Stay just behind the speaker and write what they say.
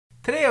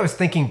Today I was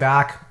thinking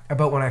back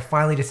about when I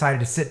finally decided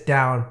to sit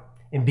down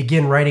and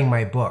begin writing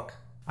my book.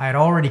 I had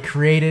already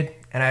created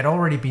and I had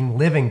already been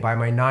living by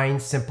my 9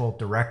 simple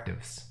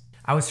directives.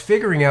 I was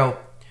figuring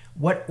out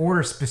what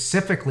order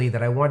specifically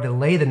that I wanted to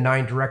lay the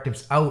 9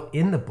 directives out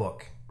in the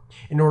book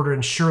in order to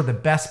ensure the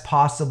best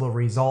possible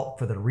result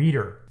for the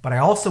reader. But I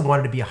also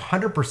wanted to be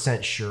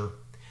 100% sure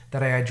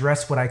that I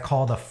address what I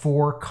call the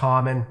 4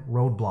 common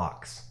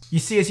roadblocks. You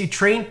see, as you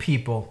train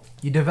people,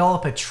 you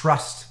develop a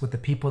trust with the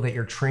people that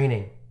you're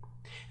training.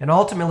 And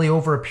ultimately,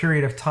 over a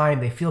period of time,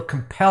 they feel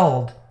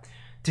compelled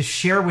to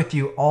share with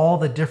you all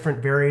the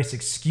different various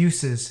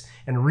excuses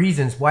and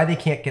reasons why they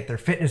can't get their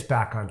fitness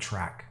back on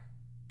track.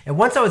 And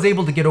once I was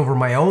able to get over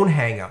my own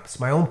hang-ups,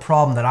 my own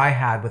problem that I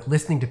had with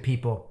listening to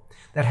people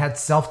that had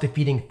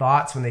self-defeating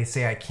thoughts when they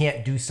say, I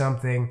can't do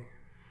something,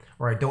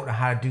 or I don't know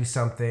how to do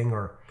something,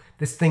 or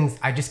this thing,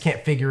 I just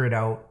can't figure it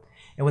out.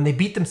 And when they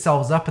beat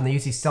themselves up and they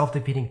use these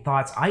self-defeating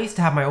thoughts, I used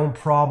to have my own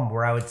problem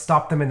where I would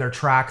stop them in their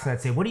tracks and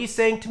I'd say, what are you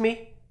saying to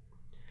me?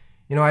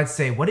 I'd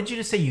say, what did you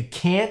just say? You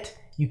can't?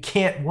 You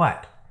can't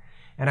what?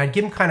 And I'd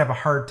give them kind of a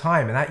hard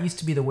time. And that used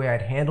to be the way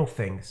I'd handle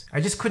things. I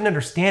just couldn't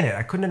understand it.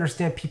 I couldn't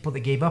understand people that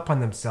gave up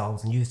on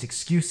themselves and used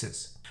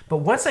excuses. But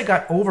once I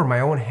got over my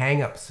own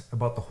hang-ups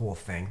about the whole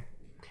thing,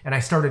 and I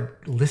started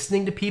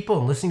listening to people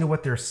and listening to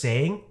what they're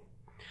saying,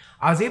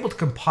 I was able to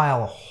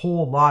compile a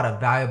whole lot of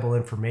valuable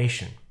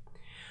information.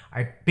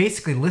 I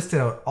basically listed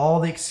out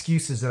all the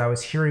excuses that I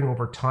was hearing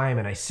over time,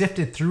 and I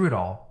sifted through it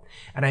all,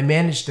 and I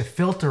managed to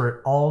filter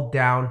it all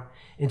down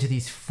into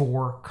these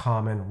 4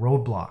 common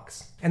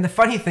roadblocks. And the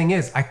funny thing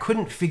is, I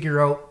couldn't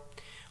figure out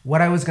what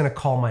I was going to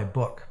call my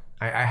book.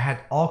 I had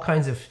all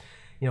kinds of,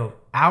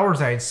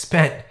 hours I had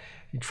spent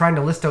trying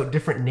to list out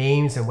different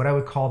names and what I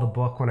would call the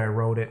book when I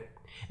wrote it.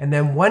 And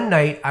then one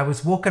night I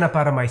was woken up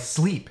out of my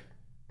sleep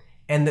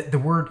and the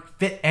word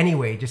fit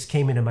anyway just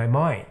came into my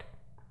mind.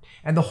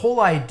 And the whole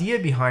idea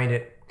behind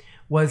it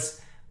was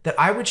that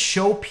I would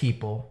show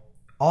people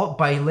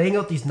by laying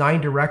out these 9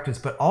 directives,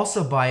 but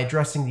also by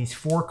addressing these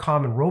 4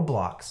 common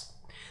roadblocks,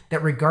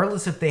 that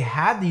regardless if they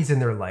had these in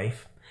their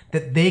life,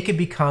 that they could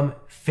become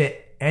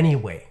fit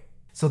anyway.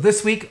 So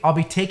this week, I'll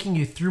be taking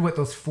you through what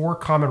those 4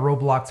 common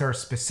roadblocks are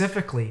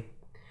specifically,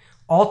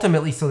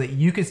 ultimately so that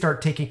you can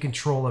start taking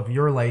control of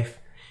your life,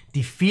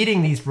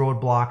 defeating these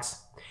roadblocks,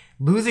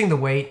 losing the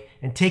weight,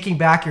 and taking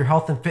back your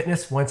health and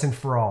fitness once and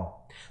for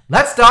all.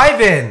 Let's dive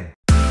in!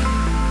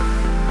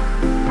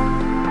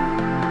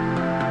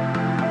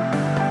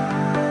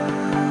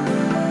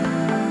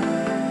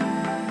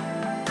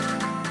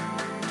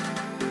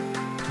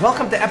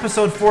 Welcome to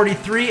episode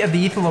 43 of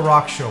the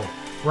LeRock Show,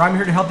 where I'm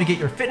here to help you get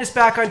your fitness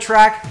back on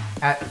track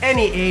at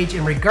any age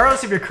and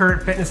regardless of your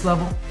current fitness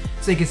level,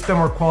 so you can spend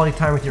more quality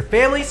time with your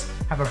families,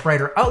 have a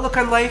brighter outlook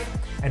on life,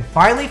 and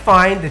finally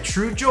find the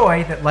true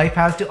joy that life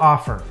has to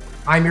offer.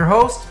 I'm your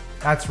host,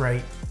 that's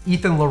right,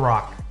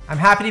 LeRock. I'm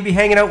happy to be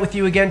hanging out with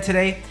you again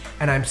today,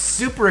 and I'm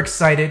super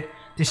excited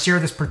to share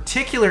this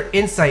particular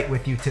insight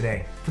with you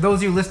today. For those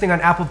of you listening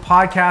on Apple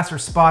Podcasts or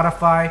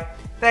Spotify,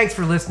 thanks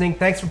for listening,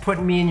 thanks for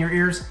putting me in your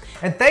ears,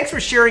 and thanks for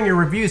sharing your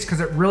reviews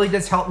because it really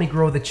does help me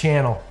grow the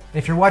channel. And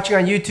if you're watching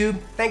on YouTube,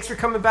 thanks for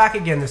coming back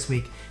again this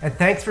week, and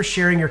thanks for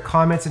sharing your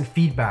comments and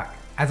feedback,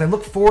 as I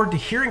look forward to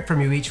hearing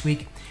from you each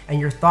week, and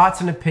your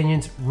thoughts and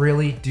opinions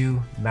really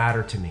do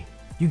matter to me.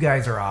 You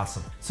guys are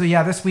awesome. So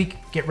yeah, this week,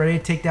 get ready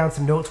to take down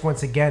some notes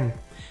once again,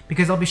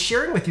 because I'll be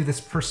sharing with you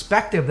this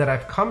perspective that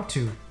I've come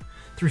to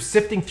through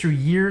sifting through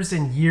years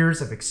and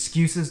years of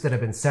excuses that have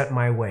been sent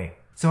my way.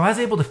 So I was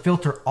able to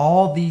filter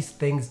all these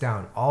things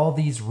down, all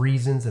these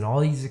reasons and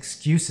all these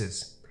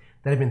excuses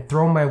that have been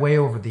thrown my way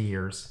over the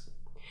years,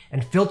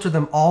 and filter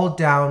them all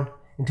down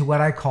into what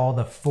I call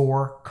the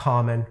 4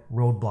 common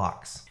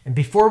roadblocks. And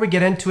before we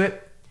get into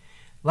it,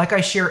 like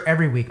I share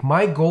every week,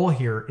 my goal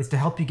here is to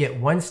help you get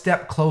one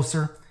step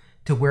closer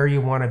to where you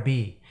want to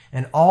be.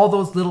 And all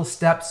those little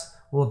steps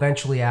will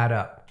eventually add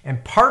up.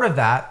 And part of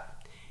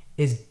that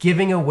is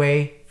giving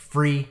away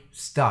free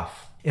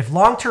stuff. If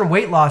long-term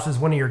weight loss is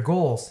one of your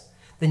goals,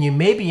 then you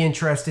may be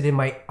interested in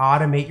my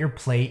Automate Your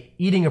Plate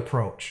eating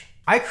approach.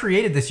 I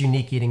created this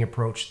unique eating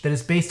approach that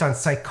is based on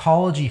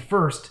psychology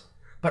first,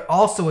 but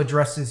also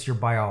addresses your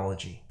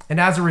biology. And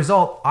as a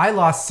result, I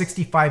lost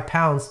 65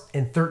 pounds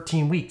in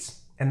 13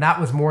 weeks, and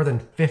that was more than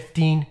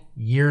 15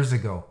 years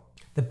ago.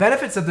 The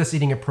benefits of this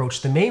eating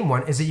approach, the main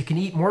one, is that you can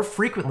eat more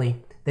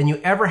frequently than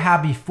you ever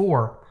have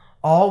before,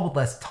 all with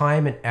less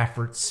time and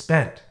effort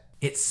spent.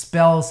 It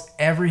spells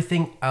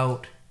everything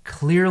out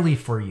clearly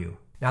for you.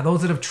 Now,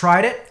 those that have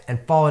tried it and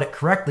followed it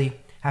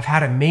correctly have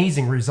had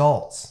amazing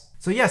results.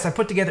 So yes, I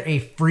put together a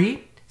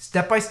free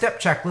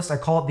step-by-step checklist. I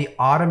call it the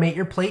Automate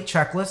Your Plate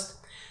checklist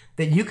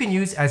that you can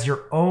use as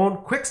your own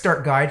quick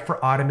start guide for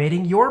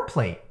automating your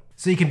plate.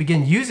 So you can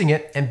begin using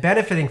it and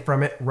benefiting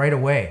from it right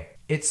away.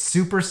 It's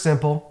super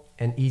simple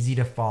and easy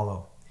to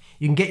follow.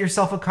 You can get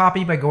yourself a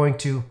copy by going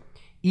to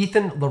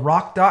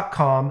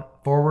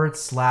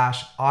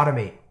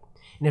ethanlerrock.com/automate.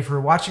 And if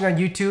you're watching on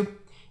YouTube,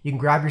 you can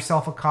grab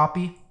yourself a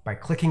copy by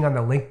clicking on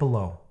the link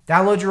below.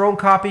 Download your own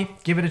copy,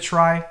 give it a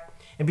try,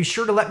 And be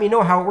sure to let me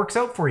know how it works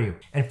out for you.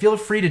 And feel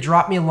free to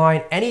drop me a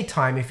line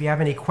anytime if you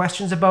have any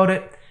questions about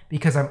it,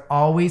 because I'm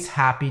always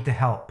happy to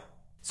help.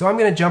 So I'm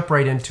going to jump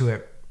right into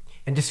it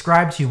and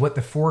describe to you what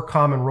the 4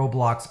 common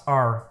roadblocks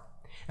are.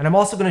 And I'm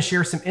also going to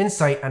share some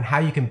insight on how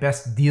you can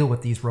best deal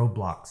with these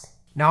roadblocks.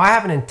 Now, I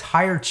have an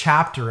entire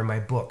chapter in my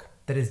book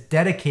that is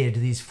dedicated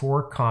to these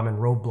 4 common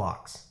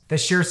roadblocks that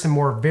shares some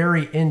more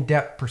very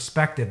in-depth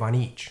perspective on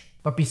each.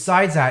 But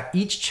besides that,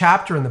 each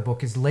chapter in the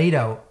book is laid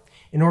out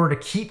in order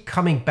to keep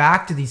coming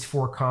back to these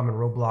 4 common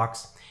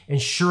roadblocks,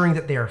 ensuring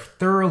that they are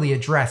thoroughly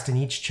addressed in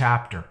each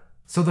chapter.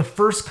 So the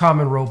first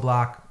common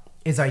roadblock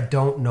is I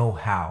don't know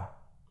how.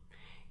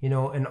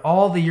 In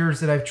all the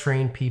years that I've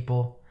trained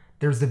people,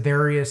 there's the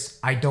various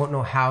I don't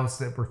know hows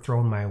that were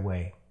thrown my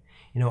way.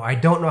 I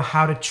don't know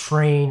how to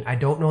train. I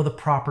don't know the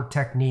proper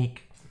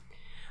technique.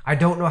 I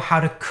don't know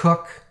how to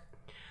cook.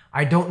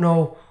 I don't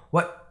know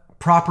what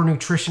proper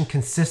nutrition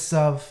consists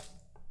of.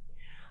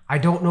 I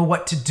don't know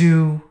what to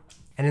do.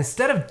 And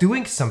instead of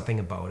doing something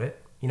about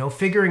it,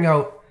 figuring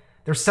out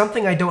there's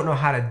something I don't know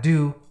how to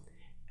do,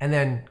 and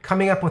then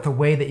coming up with a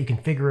way that you can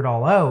figure it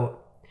all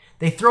out,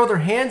 they throw their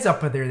hands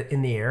up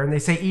in the air and they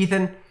say,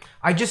 Ethan,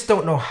 I just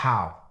don't know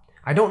how.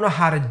 I don't know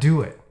how to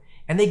do it.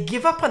 And they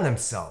give up on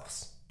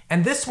themselves.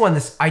 And this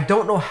I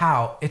don't know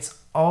how, it's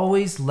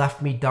always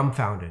left me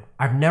dumbfounded.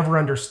 I've never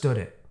understood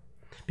it.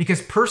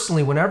 Because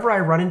personally, whenever I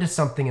run into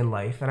something in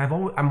life, and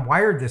I'm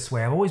wired this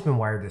way, I've always been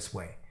wired this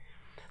way,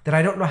 that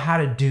I don't know how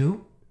to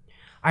do,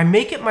 I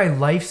make it my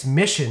life's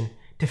mission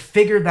to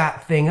figure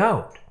that thing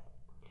out.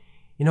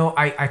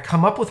 I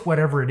come up with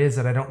whatever it is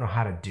that I don't know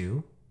how to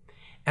do,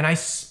 and I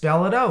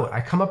spell it out. I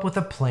come up with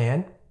a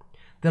plan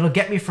that'll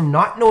get me from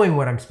not knowing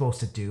what I'm supposed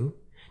to do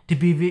to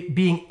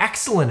being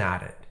excellent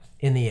at it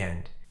in the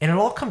end. And it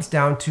all comes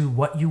down to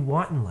what you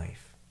want in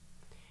life.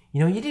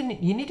 You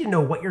need to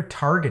know what your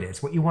target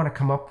is, what you want to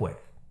come up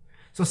with.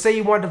 So say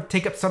you want to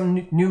take up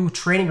some new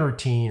training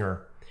routine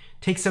or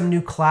take some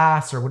new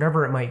class or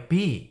whatever it might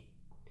be.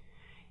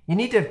 You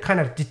need to kind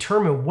of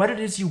determine what it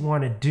is you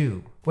want to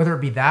do, whether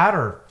it be that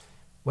or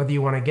whether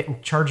you want to get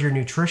in charge of your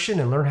nutrition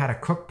and learn how to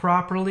cook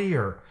properly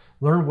or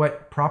learn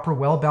what proper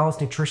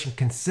well-balanced nutrition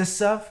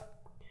consists of.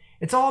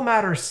 It's all a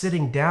matter of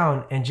sitting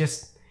down and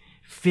just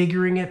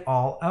figuring it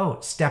all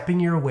out, stepping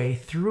your way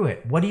through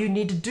it. What do you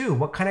need to do?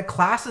 What kind of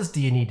classes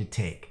do you need to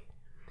take?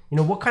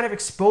 What kind of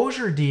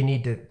exposure do you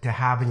need to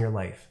have in your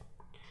life?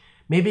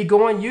 Maybe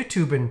go on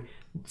YouTube and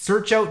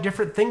search out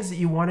different things that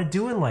you want to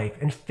do in life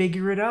and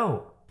figure it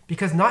out.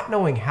 Because not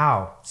knowing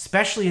how,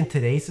 especially in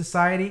today's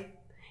society,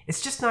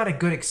 it's just not a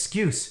good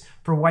excuse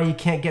for why you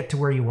can't get to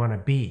where you want to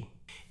be.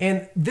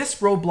 And this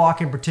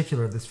roadblock in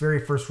particular, this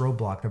very first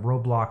roadblock, the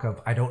roadblock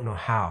of I don't know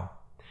how,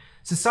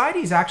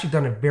 society has actually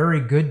done a very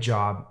good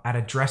job at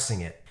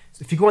addressing it.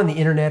 So if you go on the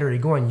internet or you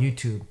go on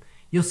YouTube,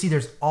 you'll see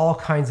there's all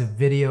kinds of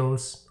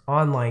videos,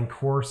 online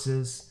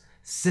courses,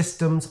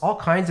 systems, all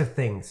kinds of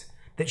things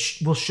that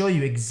will show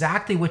you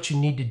exactly what you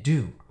need to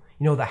do.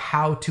 The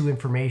how-to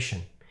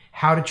information.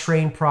 How to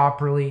train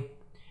properly,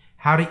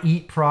 how to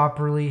eat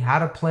properly, how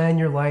to plan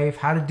your life,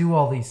 how to do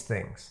all these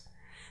things.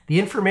 The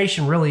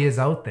information really is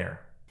out there.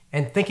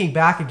 And thinking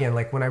back again,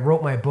 like when I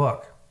wrote my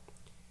book,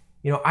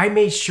 I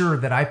made sure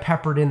that I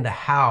peppered in the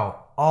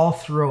how all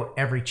throughout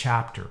every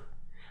chapter.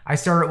 I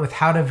started with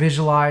how to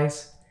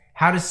visualize,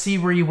 how to see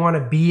where you want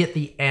to be at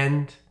the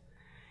end,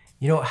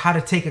 how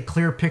to take a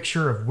clear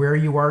picture of where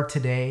you are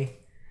today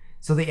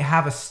so that you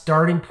have a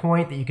starting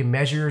point that you can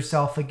measure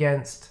yourself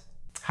against.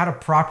 How to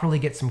properly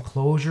get some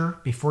closure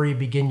before you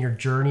begin your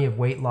journey of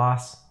weight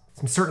loss.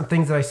 Some certain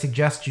things that I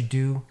suggest you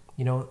do,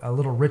 a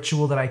little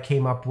ritual that I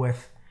came up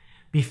with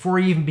before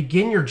you even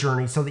begin your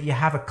journey so that you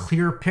have a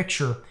clear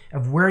picture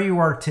of where you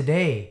are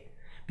today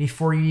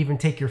before you even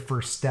take your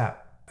first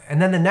step.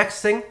 And then the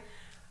next thing,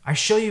 I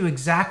show you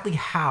exactly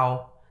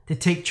how to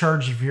take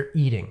charge of your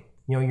eating,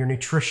 your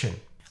nutrition.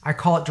 I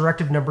call it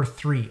directive number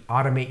 3,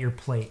 automate your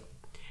plate.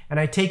 And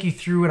I take you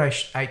through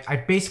it. I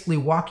basically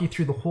walk you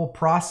through the whole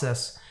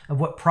process of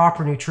what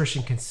proper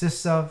nutrition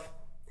consists of.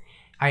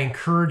 I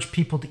encourage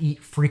people to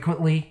eat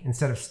frequently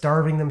instead of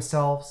starving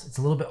themselves. It's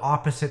a little bit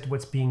opposite to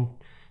what's being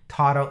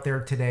taught out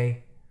there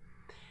today.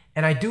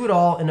 And I do it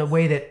all in a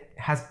way that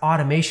has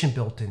automation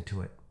built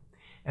into it.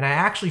 And I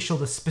actually show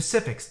the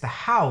specifics, the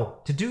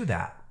how to do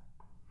that.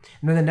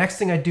 And then the next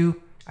thing I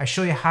do, I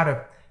show you how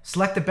to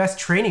select the best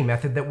training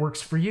method that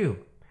works for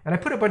you. And I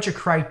put a bunch of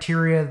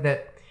criteria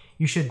that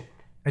you should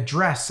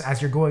address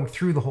as you're going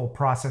through the whole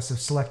process of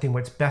selecting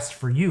what's best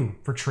for you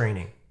for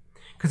training.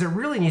 Because it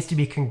really needs to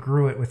be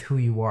congruent with who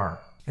you are.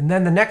 And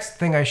then the next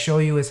thing I show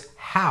you is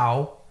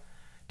how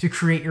to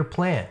create your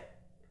plan.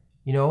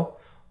 You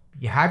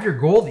have your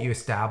goal that you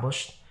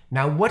established.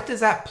 Now, what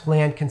does that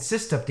plan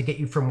consist of to get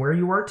you from where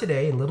you are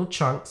today in little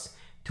chunks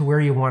to where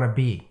you want to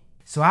be?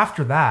 So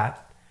after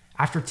that,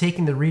 after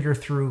taking the reader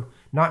through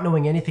not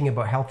knowing anything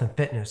about health and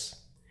fitness,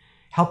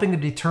 helping them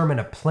determine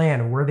a plan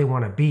of where they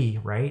want to be,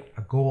 right?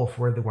 A goal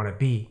for where they want to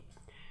be.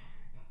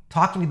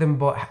 Talking to them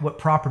about what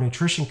proper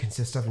nutrition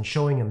consists of and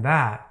showing them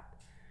that.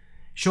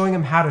 Showing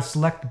them how to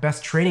select the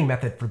best training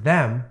method for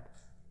them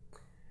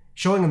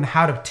showing them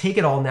how to take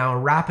it all now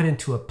and wrap it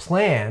into a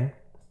plan,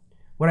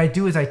 what I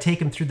do is I take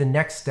them through the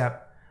next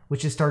step,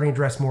 which is starting to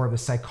address more of the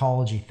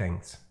psychology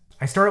things.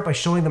 I start out by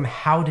showing them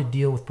how to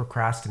deal with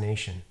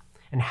procrastination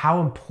and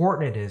how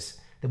important it is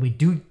that we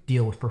do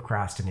deal with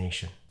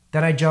procrastination.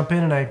 Then I jump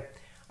in and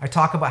I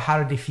talk about how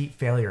to defeat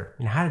failure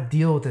and how to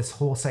deal with this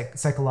whole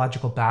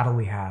psychological battle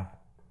we have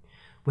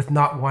with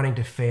not wanting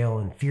to fail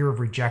and fear of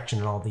rejection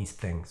and all these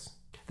things.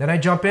 Then I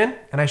jump in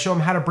and I show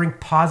them how to bring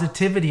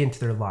positivity into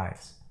their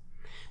lives.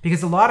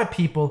 Because a lot of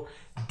people,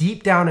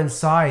 deep down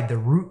inside, the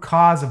root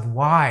cause of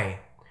why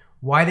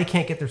they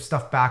can't get their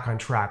stuff back on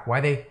track,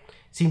 why they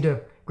seem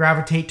to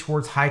gravitate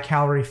towards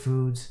high-calorie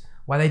foods,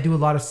 why they do a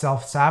lot of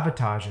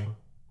self-sabotaging,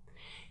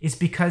 is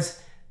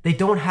because they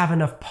don't have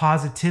enough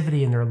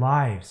positivity in their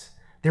lives.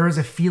 There is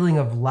a feeling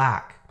of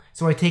lack.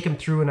 So I take them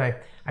through and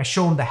I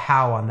show them the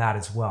how on that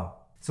as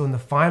well. So in the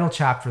final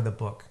chapter of the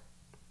book,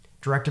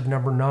 directive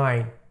number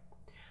 9,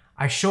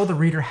 I show the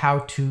reader how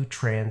to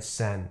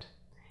transcend.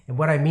 And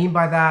what I mean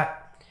by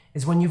that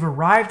is when you've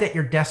arrived at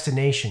your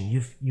destination,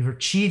 you've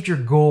achieved your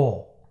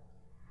goal,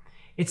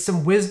 it's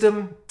some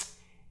wisdom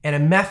and a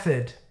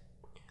method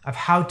of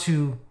how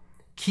to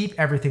keep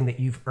everything that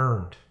you've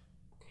earned.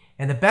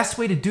 And the best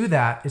way to do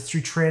that is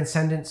through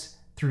transcendence,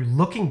 through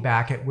looking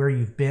back at where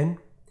you've been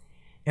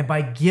and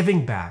by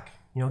giving back,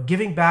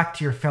 giving back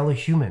to your fellow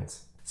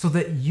humans so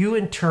that you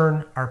in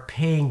turn are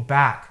paying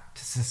back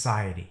to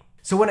society.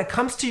 So when it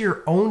comes to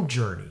your own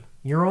journey,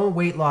 your own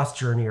weight loss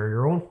journey or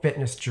your own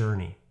fitness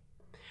journey,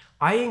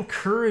 I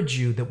encourage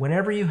you that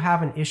whenever you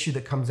have an issue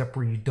that comes up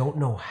where you don't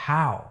know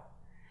how,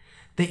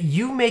 that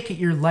you make it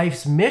your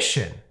life's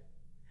mission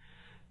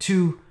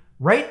to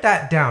write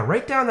that down.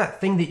 Write down that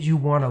thing that you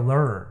want to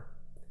learn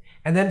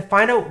and then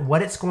find out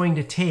what it's going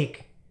to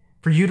take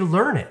for you to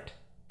learn it.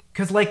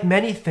 Because like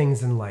many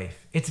things in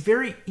life, it's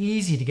very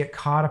easy to get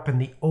caught up in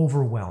the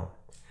overwhelm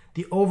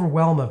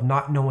of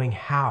not knowing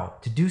how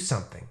to do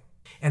something.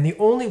 And the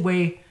only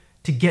way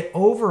to get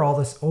over all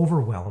this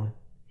overwhelm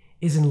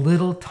is in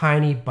little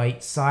tiny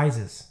bite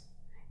sizes.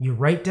 You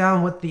write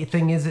down what the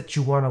thing is that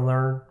you want to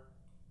learn.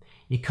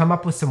 You come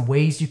up with some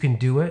ways you can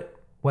do it,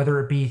 whether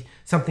it be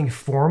something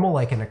formal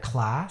like in a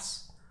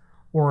class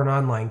or an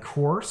online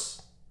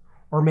course,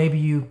 or maybe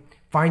you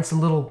find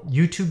some little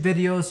YouTube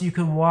videos you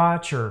can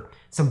watch or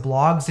some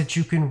blogs that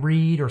you can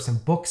read or some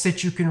books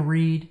that you can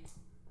read,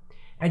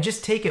 and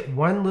just take it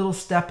one little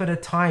step at a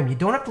time. You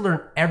don't have to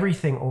learn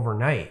everything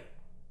overnight.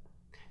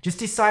 Just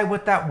decide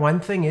what that one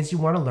thing is you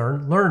want to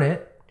learn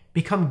it,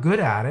 become good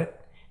at it,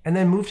 and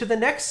then move to the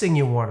next thing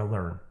you want to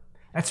learn.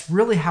 That's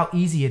really how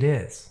easy it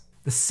is.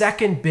 The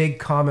second big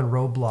common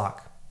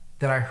roadblock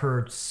that I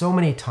heard so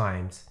many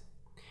times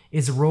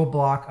is a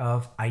roadblock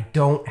of, I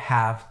don't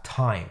have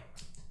time.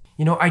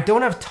 I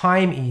don't have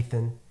time,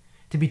 Ethan,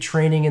 to be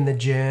training in the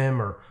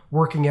gym or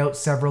working out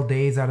several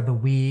days out of the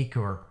week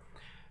or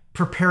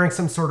preparing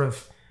some sort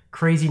of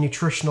crazy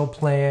nutritional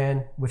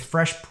plan with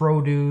fresh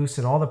produce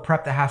and all the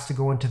prep that has to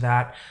go into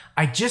that.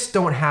 I just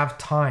don't have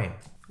time.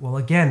 Well,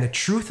 again, the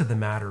truth of the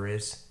matter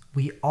is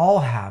we all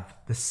have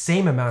the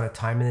same amount of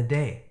time in a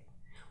day.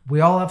 We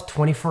all have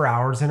 24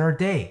 hours in our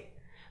day.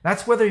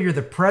 That's whether you're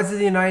the president of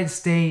the United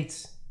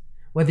States,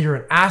 whether you're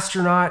an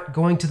astronaut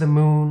going to the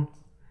moon,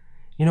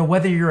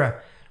 whether you're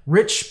a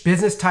rich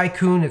business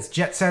tycoon that's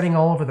jet setting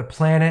all over the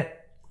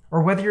planet,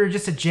 or whether you're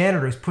just a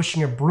janitor who's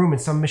pushing a broom in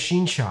some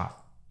machine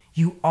shop.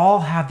 You all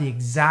have the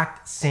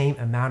exact same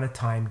amount of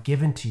time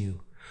given to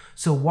you.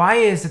 So why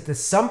is it that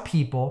some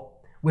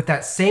people with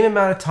that same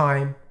amount of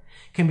time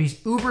can be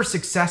uber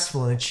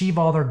successful and achieve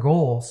all their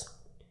goals,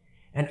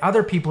 and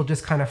other people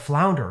just kind of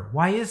flounder?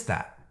 Why is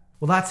that?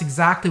 Well, that's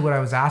exactly what I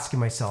was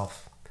asking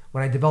myself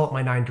when I developed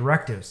my 9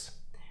 directives.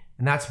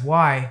 And that's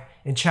why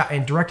in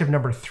directive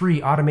number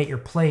 3, automate your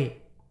plate,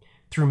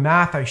 through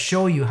math, I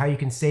show you how you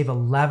can save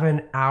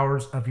 11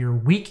 hours of your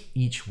week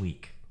each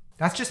week.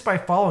 That's just by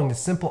following the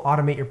simple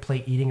automate your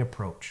plate eating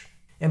approach.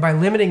 And by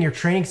limiting your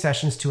training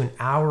sessions to an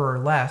hour or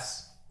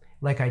less,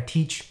 like I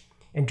teach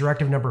in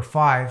directive number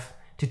 5,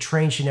 to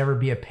train should never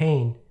be a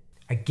pain.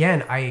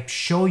 Again, I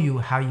show you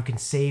how you can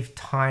save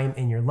time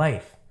in your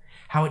life,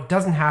 how it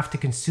doesn't have to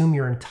consume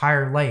your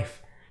entire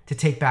life to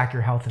take back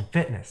your health and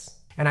fitness.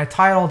 And I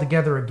tie it all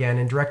together again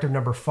in directive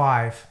number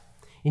 5.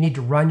 You need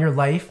to run your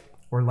life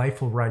or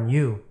life will run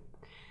you.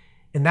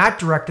 In that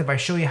directive, I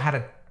show you how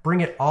to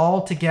bring it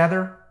all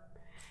together,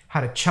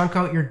 how to chunk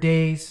out your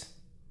days,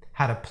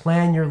 how to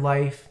plan your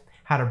life,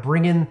 how to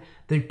bring in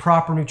the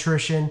proper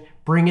nutrition,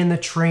 bring in the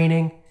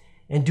training,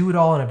 and do it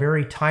all in a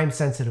very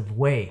time-sensitive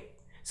way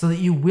so that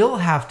you will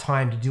have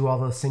time to do all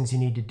those things you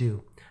need to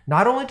do.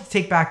 Not only to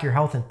take back your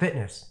health and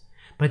fitness,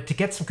 but to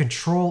get some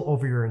control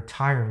over your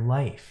entire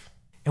life.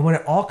 And when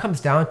it all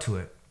comes down to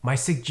it, my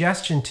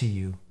suggestion to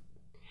you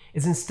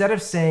is instead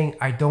of saying,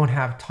 I don't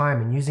have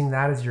time, and using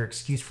that as your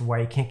excuse for why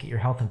you can't get your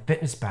health and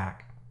fitness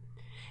back,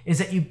 is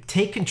that you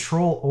take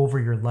control over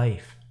your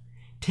life.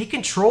 Take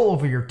control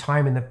over your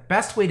time, and the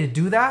best way to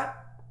do that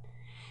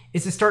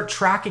is to start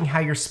tracking how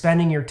you're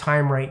spending your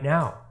time right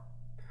now.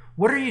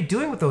 What are you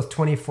doing with those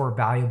 24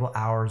 valuable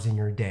hours in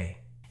your day?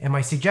 And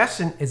my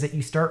suggestion is that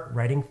you start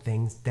writing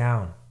things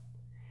down.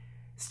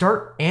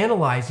 Start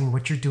analyzing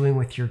what you're doing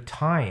with your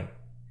time.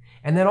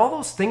 And then all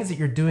those things that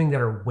you're doing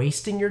that are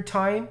wasting your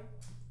time,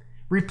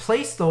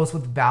 replace those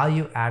with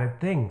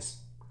value-added things.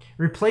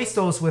 Replace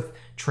those with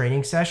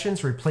training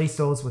sessions, replace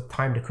those with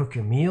time to cook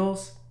your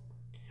meals,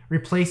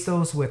 replace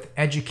those with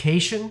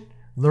education,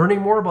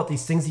 learning more about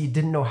these things that you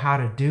didn't know how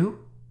to do.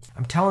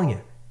 I'm telling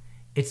you,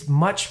 it's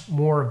much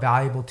more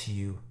valuable to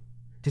you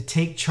to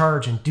take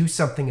charge and do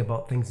something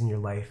about things in your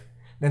life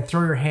than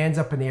throw your hands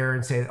up in the air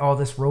and say, oh,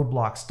 this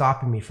roadblock's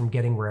stopping me from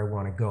getting where I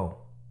want to go.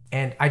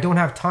 And I don't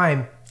have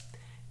time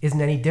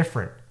isn't any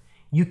different.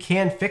 You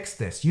can fix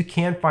this. You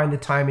can find the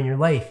time in your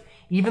life.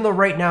 Even though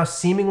right now,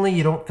 seemingly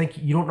you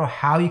don't know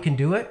how you can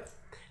do it.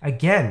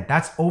 Again,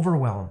 that's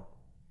overwhelm.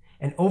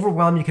 And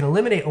overwhelm, you can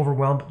eliminate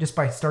overwhelm just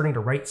by starting to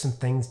write some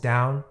things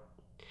down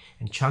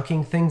and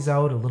chunking things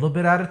out a little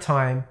bit at a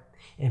time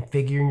and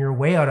figuring your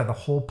way out of the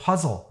whole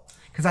puzzle.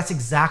 Because that's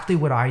exactly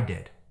what I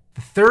did.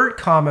 The third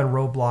common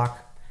roadblock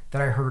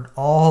that I heard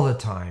all the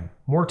time,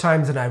 more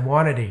times than I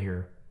wanted to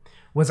hear,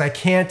 was I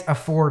can't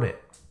afford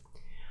it.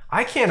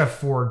 I can't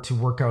afford to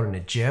work out in a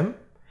gym.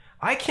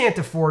 I can't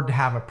afford to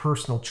have a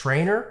personal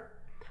trainer.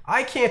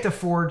 I can't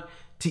afford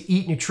to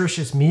eat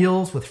nutritious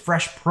meals with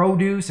fresh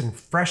produce and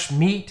fresh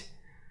meat.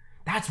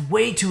 That's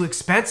way too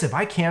expensive.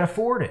 I can't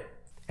afford it.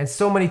 And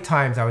so many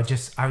times I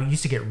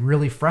used to get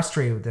really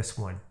frustrated with this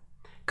one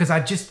because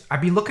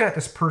I'd be looking at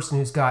this person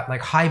who's got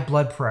like high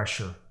blood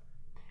pressure,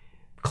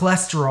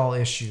 cholesterol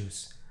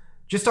issues,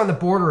 just on the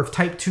border of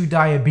type 2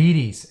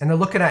 diabetes. And they're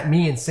looking at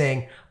me and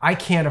saying, I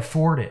can't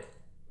afford it.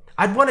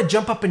 I'd want to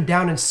jump up and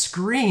down and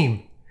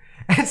scream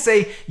and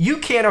say, you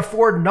can't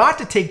afford not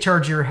to take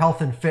charge of your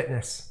health and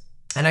fitness.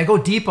 And I go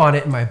deep on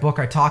it in my book.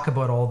 I talk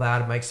about all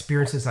that and my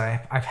experiences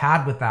I've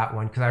had with that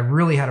one because I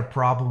really had a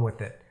problem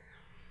with it.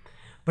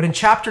 But in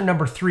chapter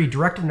number 3,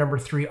 directive number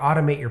 3,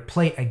 automate your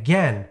plate,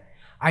 again,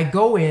 I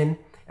go in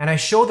and I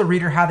show the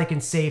reader how they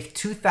can save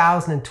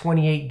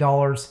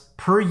 $2,028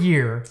 per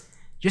year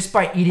just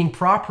by eating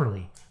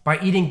properly, by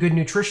eating good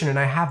nutrition. And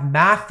I have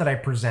math that I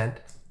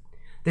present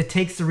that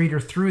takes the reader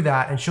through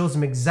that and shows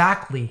them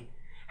exactly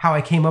how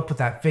I came up with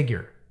that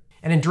figure.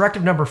 And in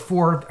directive number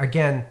 4,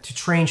 again, to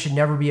train should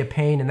never be a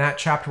pain. In that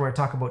chapter where I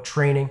talk about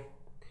training,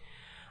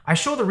 I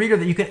show the reader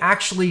that you can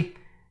actually,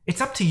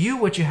 it's up to you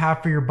what you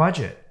have for your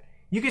budget.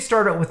 You can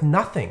start out with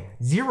nothing,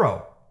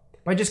 zero,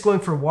 by just going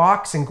for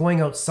walks and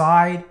going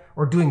outside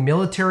or doing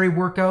military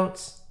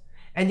workouts.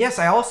 And yes,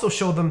 I also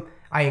show them,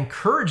 I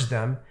encourage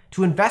them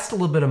to invest a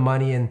little bit of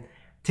money in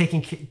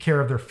taking care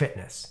of their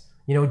fitness.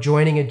 You know,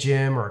 joining a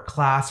gym or a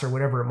class or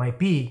whatever it might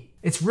be.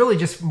 It's really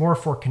just more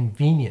for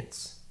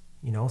convenience,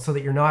 you know, so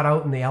that you're not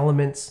out in the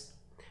elements,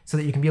 so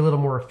that you can be a little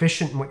more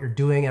efficient in what you're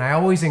doing. And I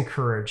always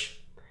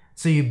encourage,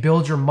 so you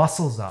build your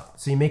muscles up,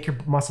 so you make your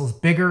muscles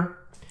bigger.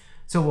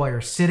 So while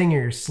you're sitting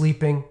or you're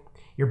sleeping,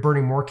 you're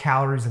burning more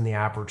calories than the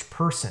average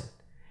person.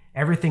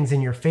 Everything's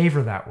in your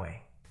favor that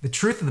way. The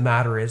truth of the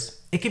matter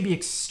is, it can be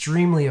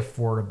extremely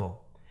affordable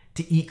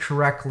to eat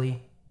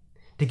correctly,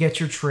 to get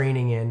your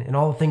training in, and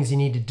all the things you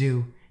need to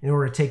do in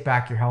order to take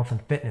back your health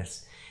and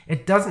fitness.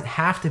 It doesn't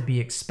have to be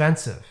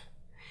expensive.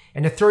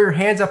 And to throw your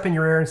hands up in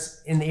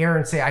the air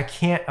and say, I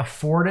can't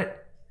afford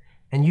it,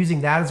 and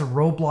using that as a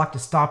roadblock to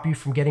stop you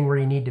from getting where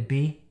you need to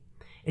be,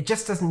 it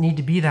just doesn't need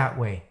to be that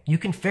way. You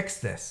can fix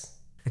this.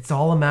 It's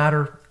all a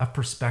matter of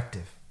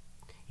perspective.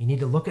 You need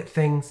to look at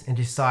things and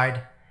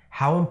decide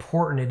how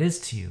important it is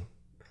to you.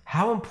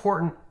 How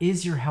important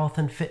is your health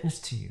and fitness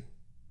to you?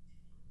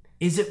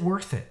 Is it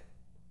worth it?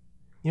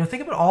 You know,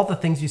 think about all the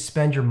things you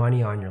spend your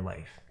money on in your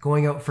life.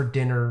 Going out for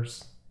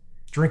dinners,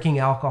 drinking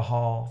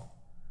alcohol,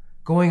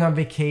 going on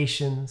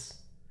vacations,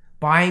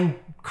 buying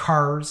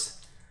cars.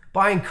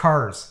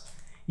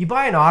 You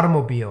buy an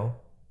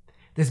automobile,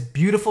 this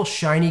beautiful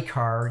shiny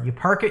car, you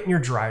park it in your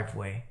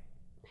driveway,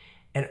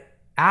 and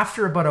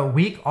after about a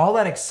week, all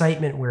that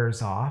excitement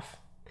wears off,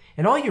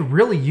 and all you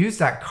really use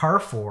that car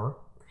for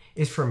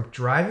is from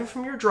driving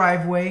from your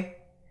driveway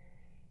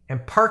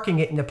and parking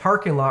it in the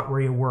parking lot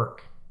where you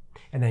work,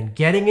 and then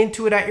getting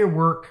into it at your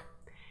work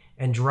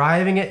and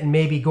driving it and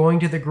maybe going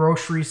to the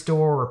grocery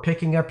store or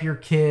picking up your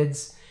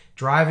kids,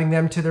 driving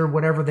them to their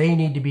whatever they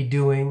need to be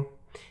doing,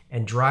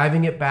 and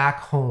driving it back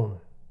home.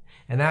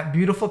 And that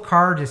beautiful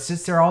car just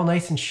sits there all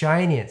nice and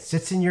shiny. It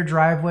sits in your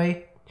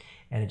driveway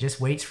and it just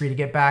waits for you to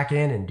get back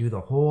in and do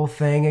the whole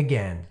thing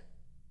again.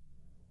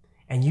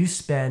 And you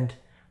spend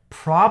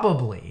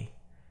probably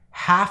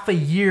half a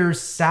year's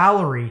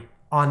salary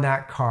on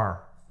that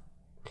car.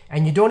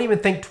 And you don't even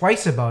think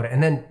twice about it.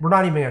 And then we're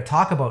not even going to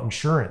talk about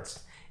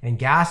insurance and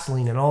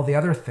gasoline and all the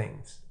other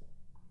things.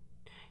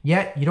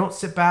 Yet you don't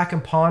sit back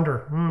and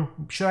ponder,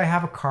 should I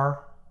have a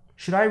car?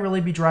 Should I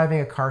really be driving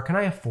a car? Can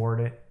I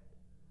afford it?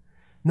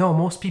 No,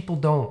 most people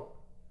don't.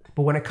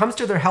 But when it comes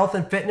to their health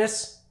and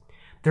fitness,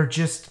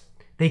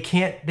 they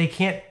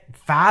can't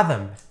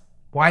fathom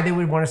why they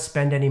would want to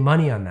spend any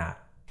money on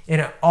that. And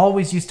it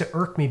always used to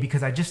irk me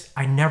because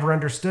I never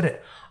understood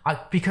it.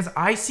 Because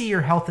I see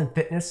your health and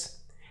fitness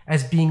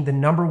as being the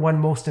number one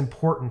most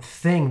important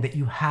thing that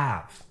you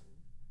have.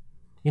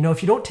 You know,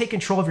 if you don't take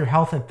control of your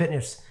health and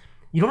fitness,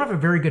 you don't have a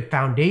very good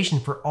foundation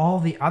for all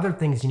the other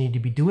things you need to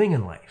be doing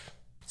in life.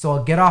 So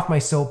I'll get off my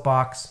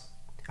soapbox.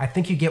 I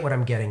think you get what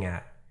I'm getting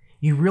at.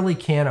 You really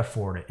can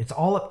afford it. It's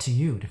all up to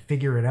you to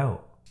figure it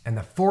out. And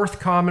the fourth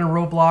common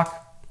roadblock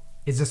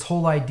is this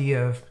whole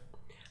idea of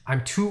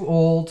I'm too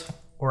old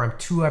or I'm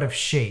too out of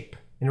shape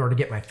in order to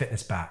get my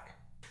fitness back.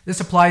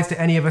 This applies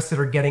to any of us that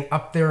are getting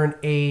up there in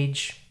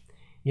age.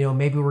 You know,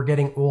 maybe we're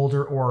getting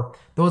older, or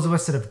those of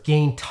us that have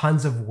gained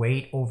tons of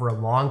weight over a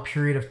long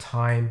period of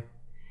time.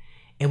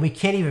 And we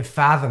can't even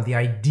fathom the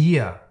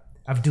idea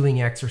of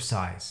doing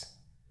exercise.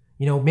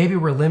 You know, maybe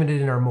we're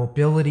limited in our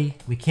mobility.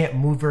 We can't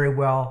move very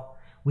well.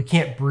 We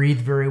can't breathe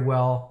very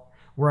well.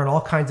 We're on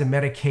all kinds of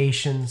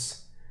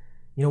medications.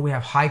 You know, we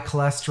have high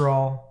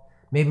cholesterol.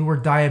 Maybe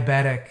we're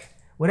diabetic.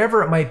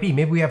 Whatever it might be.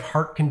 Maybe we have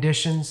heart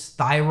conditions,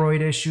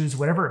 thyroid issues,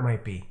 whatever it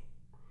might be.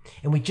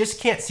 And we just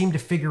can't seem to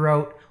figure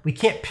out, we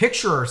can't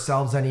picture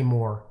ourselves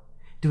anymore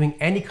doing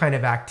any kind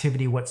of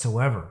activity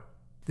whatsoever.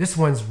 This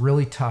one's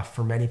really tough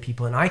for many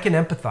people, and I can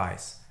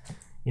empathize.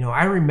 You know,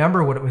 I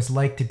remember what it was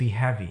like to be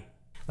heavy.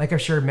 Like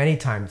I've shared many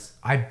times,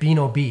 I've been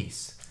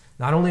obese,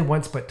 not only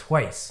once, but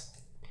twice.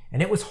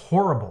 And it was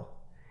horrible.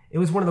 It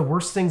was one of the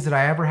worst things that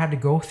I ever had to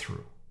go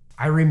through.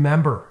 I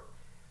remember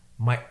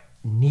my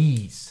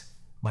knees,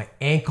 my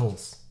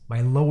ankles,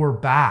 my lower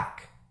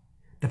back,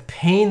 the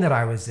pain that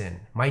I was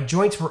in. My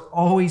joints were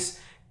always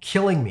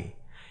killing me.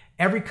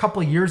 Every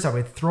couple of years, I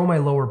would throw my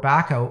lower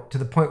back out to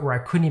the point where I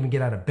couldn't even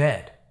get out of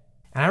bed.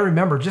 And I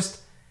remember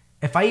just,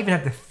 if I even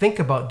had to think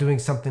about doing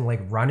something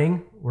like running,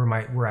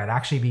 where I'd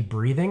actually be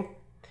breathing,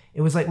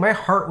 it was like my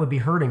heart would be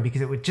hurting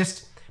because it would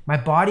just, my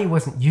body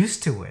wasn't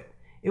used to it.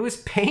 It was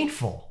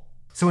painful.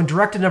 So in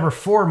directive number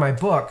 4 in my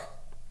book,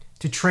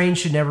 To Train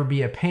Should Never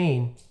Be a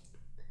Pain,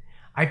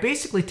 I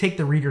basically take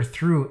the reader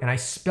through and I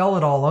spell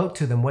it all out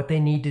to them what they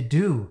need to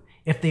do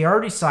if they are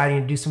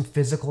deciding to do some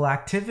physical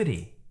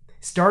activity.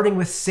 Starting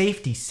with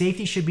safety.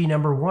 Safety should be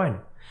number 1.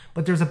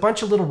 But there's a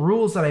bunch of little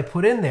rules that I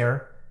put in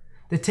there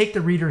that take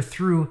the reader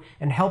through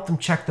and help them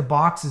check the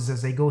boxes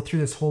as they go through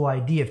this whole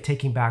idea of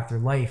taking back their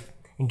life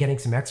and getting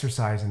some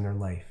exercise in their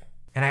life.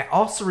 And I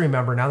also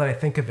remember, now that I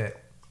think of it,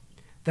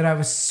 that I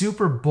was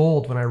super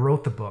bold when I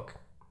wrote the book.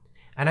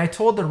 And I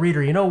told the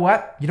reader, you know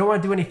what? You don't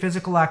want to do any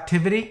physical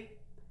activity?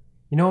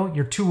 You know,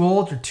 you're too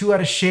old, you're too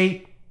out of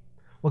shape.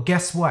 Well,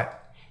 guess what?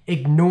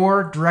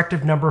 Ignore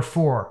directive number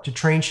 4, To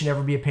Train Should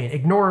Never Be a Pain.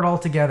 Ignore it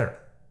altogether.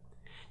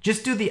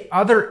 Just do the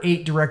other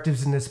 8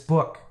 directives in this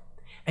book,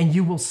 and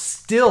you will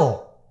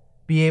still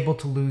be able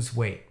to lose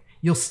weight.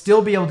 You'll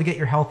still be able to get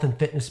your health and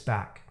fitness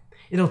back.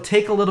 It'll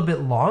take a little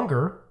bit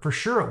longer, for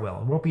sure it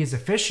will. It won't be as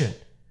efficient.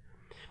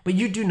 But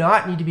you do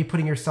not need to be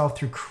putting yourself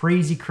through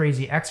crazy,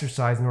 crazy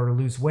exercise in order to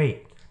lose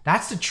weight.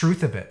 That's the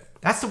truth of it.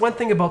 That's the one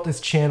thing about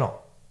this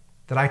channel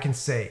that I can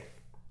say,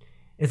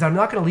 is I'm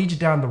not going to lead you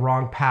down the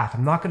wrong path.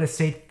 I'm not going to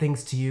say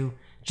things to you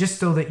just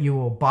so that you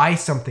will buy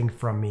something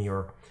from me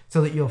or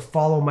so that you'll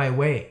follow my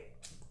way.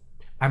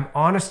 I'm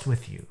honest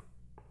with you.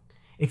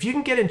 If you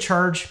can get in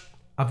charge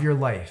of your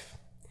life,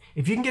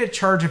 if you can get in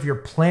charge of your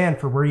plan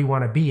for where you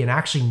want to be and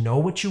actually know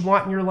what you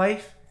want in your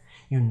life,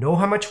 you know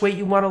how much weight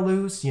you want to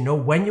lose, you know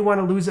when you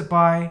want to lose it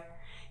by,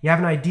 you have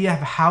an idea of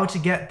how to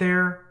get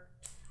there,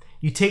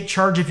 you take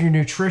charge of your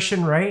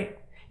nutrition, right?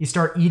 You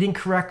start eating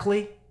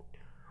correctly.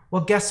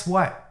 Well, guess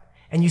what?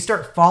 And you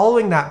start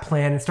following that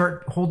plan and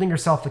start holding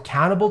yourself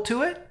accountable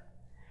to it,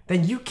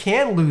 then you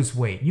can lose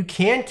weight. You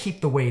can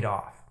keep the weight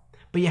off,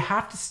 but you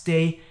have to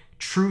stay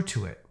true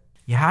to it.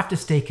 You have to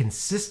stay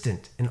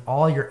consistent in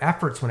all your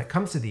efforts when it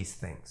comes to these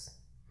things.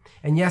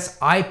 And yes,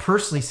 I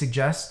personally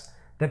suggest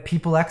that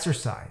people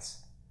exercise,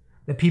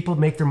 that people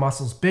make their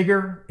muscles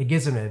bigger. It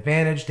gives them an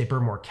advantage. They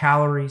burn more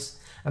calories.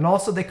 And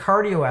also the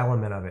cardio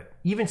element of it,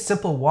 even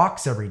simple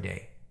walks every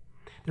day.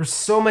 There's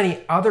so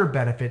many other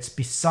benefits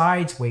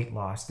besides weight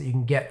loss that you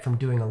can get from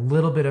doing a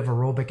little bit of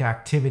aerobic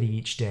activity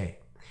each day.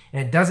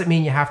 And it doesn't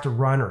mean you have to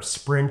run or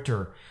sprint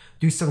or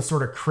do some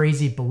sort of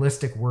crazy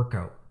ballistic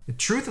workout. The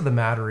truth of the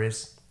matter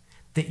is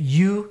that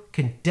you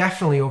can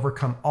definitely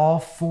overcome all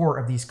 4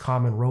 of these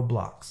common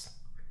roadblocks.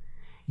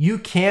 You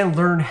can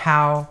learn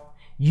how,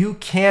 you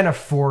can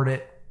afford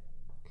it,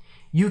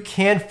 you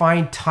can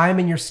find time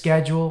in your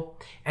schedule,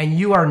 and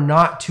you are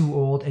not too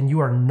old and you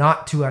are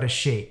not too out of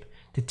shape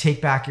to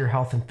take back your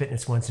health and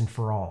fitness once and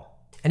for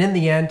all. And in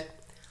the end,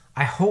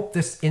 I hope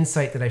this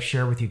insight that I've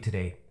shared with you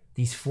today,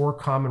 these 4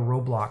 common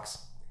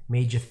roadblocks,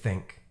 made you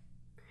think.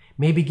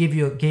 Maybe gave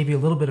you a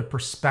little bit of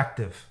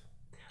perspective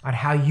on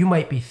how you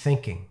might be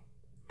thinking,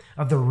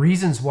 of the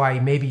reasons why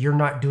maybe you're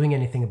not doing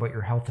anything about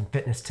your health and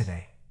fitness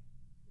today.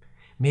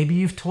 Maybe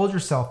you've told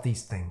yourself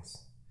these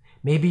things.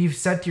 Maybe you've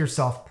said to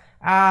yourself,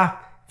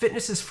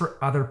 fitness is for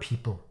other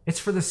people. It's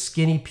for the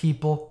skinny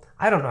people.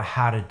 I don't know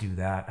how to do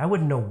that. I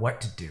wouldn't know what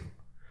to do.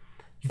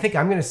 You think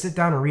I'm going to sit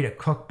down and read a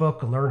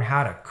cookbook and learn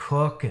how to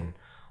cook and,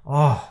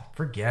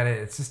 forget it.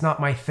 It's just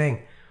not my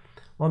thing.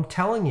 Well, I'm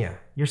telling you,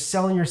 you're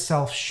selling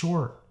yourself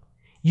short.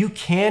 You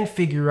can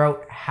figure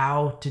out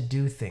how to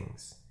do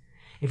things.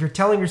 If you're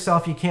telling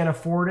yourself you can't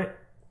afford it,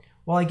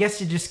 well, I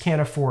guess you just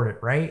can't afford it,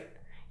 right?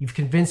 You've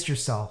convinced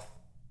yourself.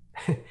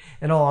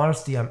 In all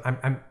honesty,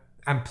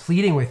 I'm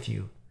pleading with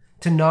you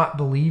to not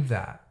believe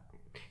that.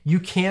 You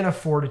can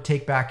afford to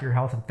take back your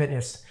health and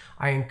fitness.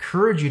 I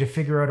encourage you to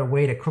figure out a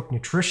way to cook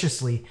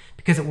nutritiously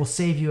because it will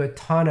save you a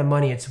ton of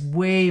money. It's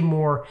way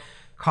more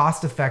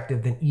cost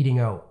effective than eating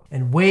out,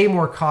 and way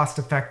more cost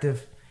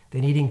effective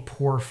than eating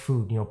poor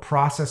food,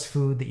 processed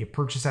food that you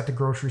purchase at the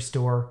grocery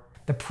store.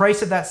 The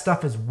price of that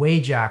stuff is way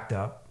jacked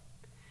up,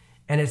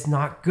 and it's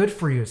not good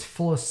for you. It's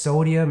full of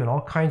sodium and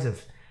all kinds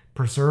of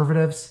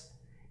preservatives.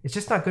 It's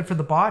just not good for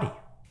the body.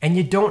 And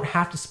you don't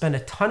have to spend a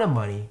ton of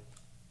money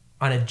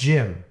on a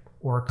gym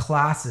or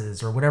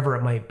classes or whatever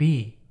it might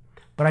be.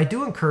 But I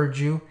do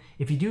encourage you,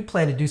 if you do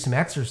plan to do some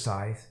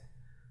exercise,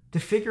 to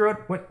figure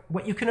out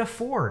what you can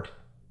afford.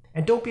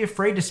 And don't be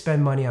afraid to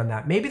spend money on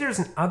that. Maybe there's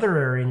another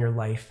area in your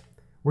life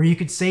where you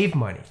could save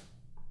money.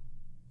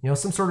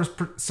 Some sort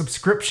of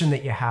subscription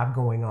that you have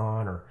going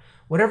on or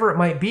whatever it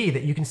might be,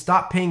 that you can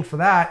stop paying for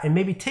that and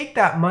maybe take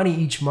that money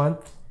each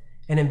month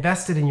and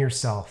invest it in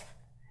yourself.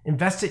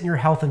 Invest it in your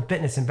health and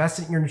fitness, invest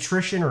it in your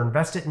nutrition, or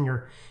invest it in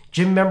your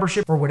gym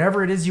membership, or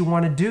whatever it is you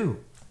want to do.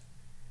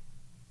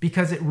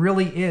 Because it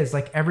really is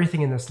like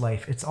everything in this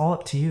life. It's all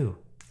up to you.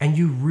 And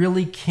you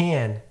really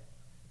can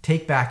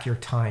take back your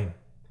time.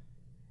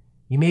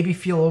 You maybe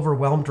feel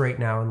overwhelmed right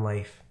now in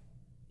life.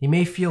 You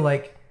may feel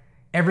like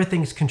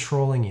everything's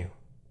controlling you.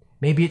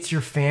 Maybe it's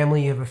your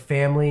family. You have a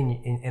family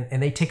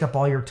and they take up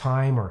all your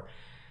time, or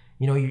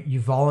you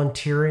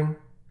volunteering.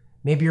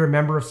 Maybe you're a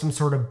member of some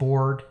sort of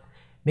board.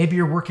 Maybe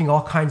you're working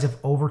all kinds of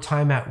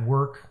overtime at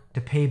work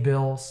to pay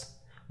bills.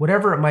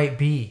 Whatever it might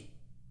be,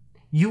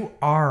 you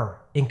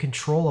are in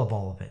control of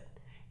all of it.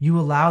 You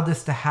allowed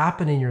this to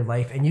happen in your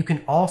life, and you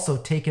can also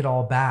take it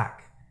all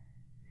back.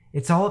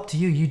 It's all up to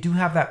you. You do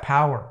have that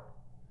power.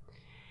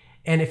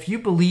 And if you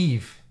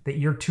believe that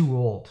you're too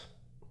old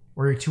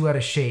or you're too out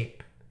of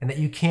shape and that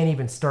you can't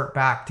even start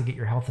back to get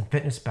your health and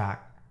fitness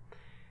back,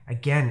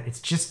 again,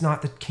 it's just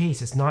not the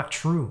case. It's not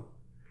true.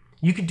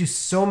 You can do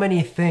so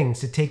many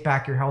things to take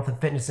back your health and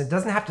fitness. It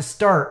doesn't have to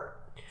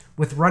start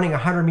with running a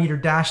 100-meter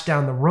dash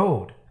down the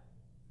road.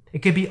 It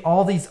could be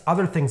all these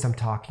other things I'm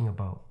talking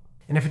about.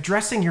 And if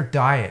addressing your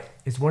diet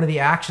is one of the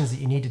actions that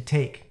you need to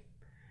take,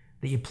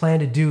 that you plan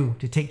to do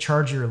to take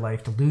charge of your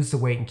life, to lose the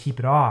weight and keep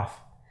it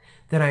off,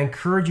 then I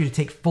encourage you to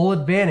take full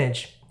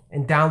advantage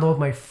and download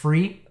my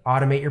free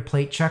Automate Your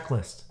Plate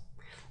checklist.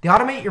 The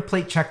Automate Your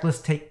Plate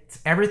checklist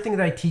takes everything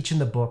that I teach in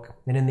the book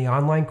and in the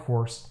online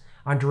course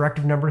on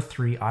directive number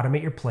 3,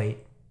 Automate Your Plate,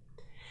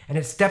 and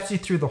it steps you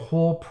through the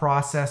whole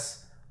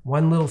process,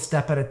 one little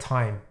step at a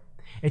time.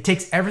 It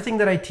takes everything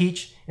that I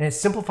teach and it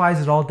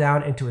simplifies it all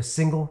down into a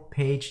single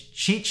page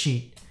cheat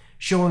sheet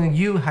showing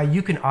you how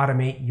you can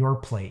automate your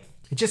plate.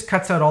 It just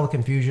cuts out all the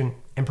confusion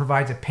and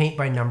provides a paint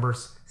by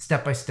numbers,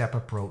 step-by-step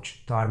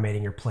approach to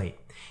automating your plate.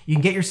 You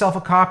can get yourself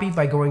a copy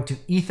by going to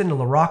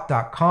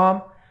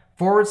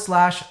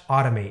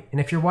ethanlerock.com/automate.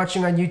 And if you're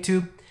watching on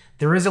YouTube,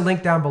 there is a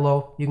link down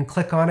below. You can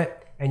click on it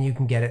and you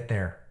can get it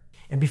there.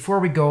 And before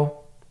we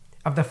go,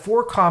 of the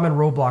 4 common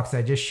roadblocks that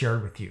I just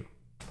shared with you,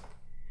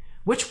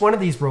 which one of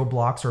these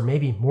roadblocks, or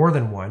maybe more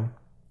than one,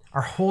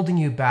 are holding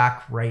you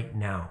back right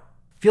now?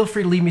 Feel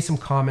free to leave me some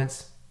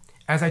comments,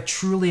 as I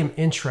truly am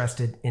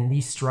interested in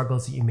these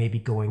struggles that you may be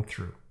going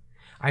through.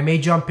 I may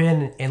jump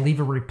in and leave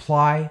a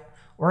reply,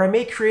 or I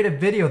may create a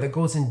video that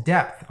goes in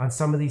depth on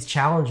some of these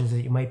challenges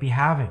that you might be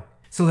having,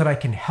 so that I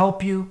can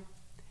help you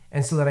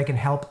and so that I can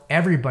help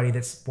everybody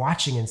that's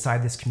watching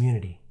inside this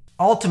community.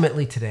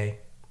 Ultimately today,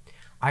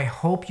 I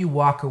hope you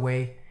walk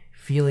away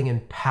feeling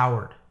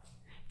empowered,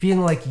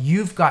 feeling like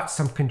you've got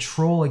some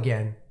control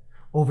again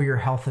over your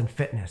health and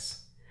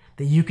fitness,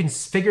 that you can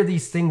figure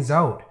these things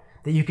out,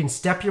 that you can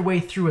step your way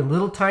through in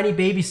little tiny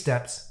baby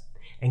steps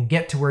and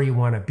get to where you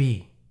want to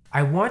be.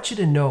 I want you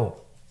to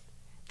know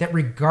that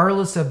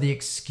regardless of the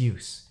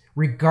excuse,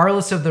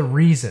 regardless of the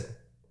reason,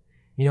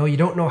 you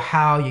don't know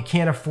how, you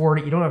can't afford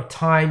it, you don't have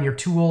time, you're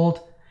too old,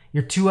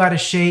 you're too out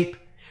of shape,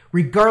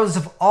 regardless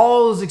of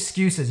all those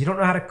excuses, you don't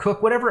know how to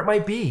cook, whatever it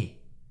might be,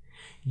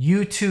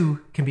 you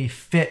too can be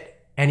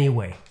fit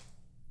anyway.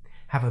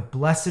 Have a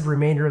blessed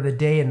remainder of the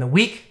day and the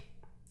week.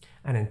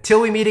 And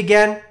until we meet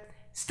again,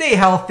 stay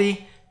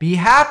healthy, be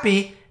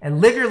happy, and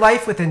live your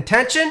life with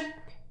intention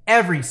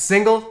every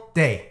single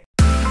day.